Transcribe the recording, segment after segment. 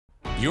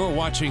You're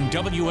watching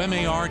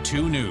WMAR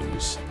 2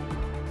 News.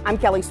 I'm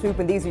Kelly Swoop,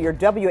 and these are your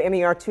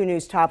WMAR 2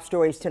 News top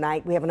stories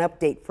tonight. We have an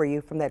update for you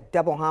from that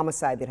double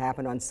homicide that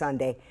happened on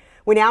Sunday.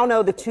 We now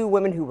know the two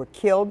women who were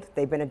killed.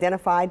 They've been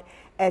identified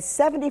as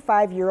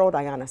 75-year-old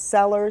Ayanna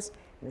Sellers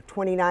and her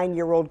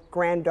 29-year-old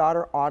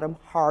granddaughter, Autumn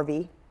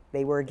Harvey.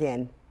 They were,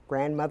 again,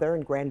 grandmother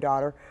and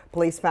granddaughter.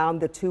 Police found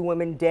the two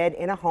women dead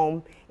in a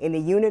home in the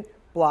unit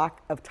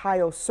block of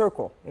Tayo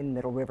Circle in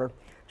Middle River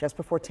just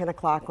before 10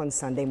 o'clock on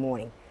Sunday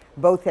morning.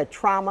 Both had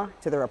trauma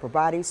to their upper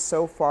bodies.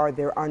 So far,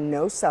 there are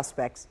no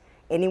suspects.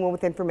 Anyone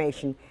with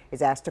information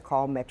is asked to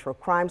call Metro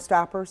Crime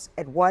Stoppers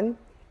at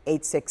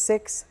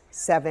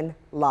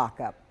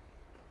 1-866-7-LOCK-UP.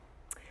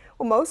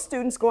 Well, most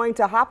students going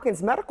to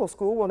Hopkins Medical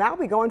School will now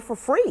be going for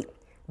free.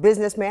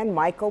 Businessman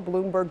Michael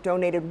Bloomberg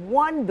donated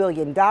 $1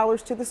 billion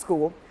to the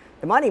school.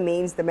 The money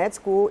means the med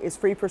school is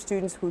free for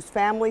students whose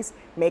families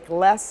make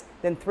less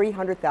than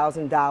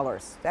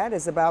 $300,000. That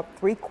is about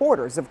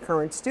 3/4 of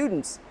current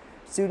students.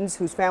 Students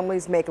whose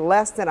families make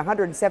less than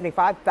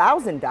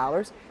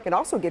 $175,000 can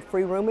also get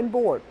free room and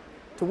board.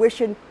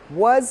 Tuition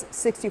was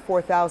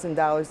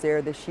 $64,000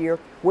 there this year.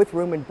 With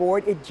room and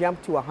board, it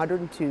jumped to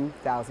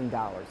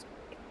 $102,000.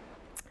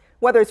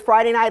 Whether it's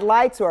Friday Night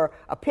Lights or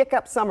a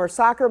pickup summer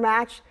soccer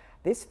match,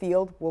 this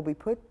field will be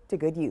put to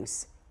good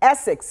use.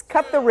 Essex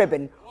cut the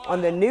ribbon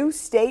on the new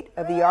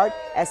state-of-the-art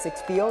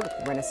Essex Field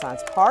at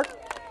Renaissance Park.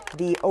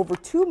 The over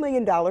 $2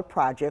 million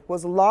project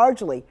was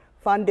largely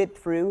funded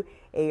through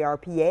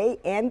ARPA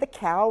and the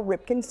Cal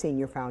Ripken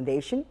Senior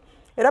Foundation.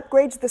 It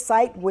upgrades the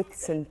site with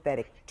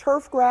synthetic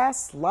turf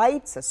grass,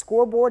 lights, a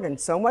scoreboard, and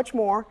so much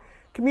more.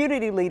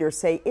 Community leaders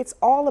say it's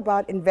all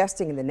about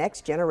investing in the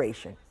next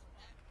generation.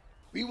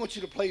 We want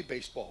you to play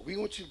baseball. We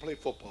want you to play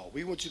football.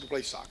 We want you to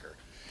play soccer.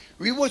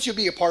 We want you to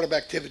be a part of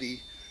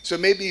activity so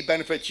maybe it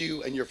benefits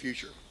you and your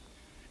future.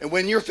 And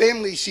when your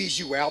family sees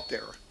you out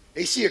there,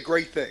 they see a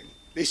great thing.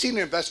 They see an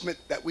investment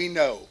that we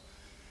know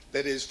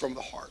that is from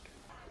the heart.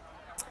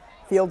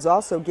 Fields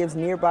also gives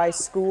nearby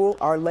school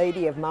Our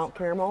Lady of Mount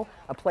Carmel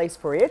a place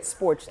for its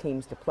sports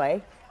teams to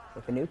play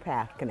with a new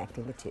path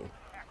connecting the two.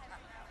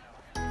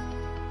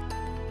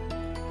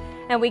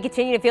 And we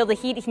continue to feel the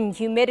heat and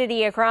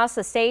humidity across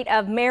the state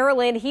of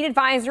Maryland. Heat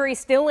advisory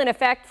still in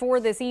effect for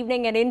this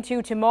evening and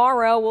into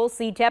tomorrow. We'll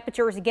see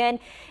temperatures again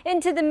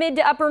into the mid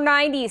to upper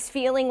 90s,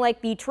 feeling like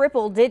the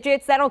triple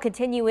digits. That'll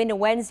continue into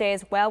Wednesday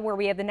as well, where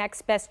we have the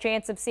next best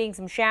chance of seeing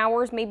some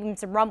showers, maybe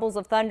some rumbles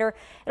of thunder.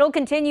 It'll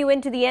continue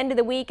into the end of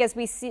the week as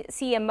we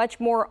see a much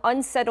more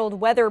unsettled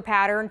weather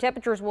pattern.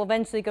 Temperatures will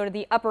eventually go to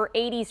the upper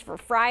 80s for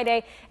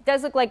Friday. It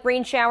does look like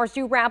rain showers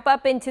do wrap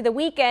up into the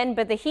weekend,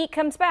 but the heat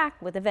comes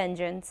back with a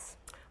vengeance.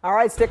 All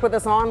right, stick with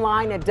us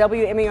online at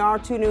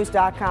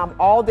WMAR2news.com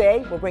all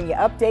day. We'll bring you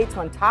updates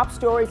on top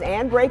stories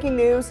and breaking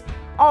news.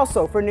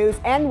 Also, for news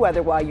and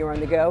weather while you're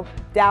on the go,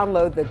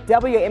 download the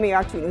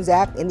WMAR2 News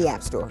app in the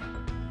App Store.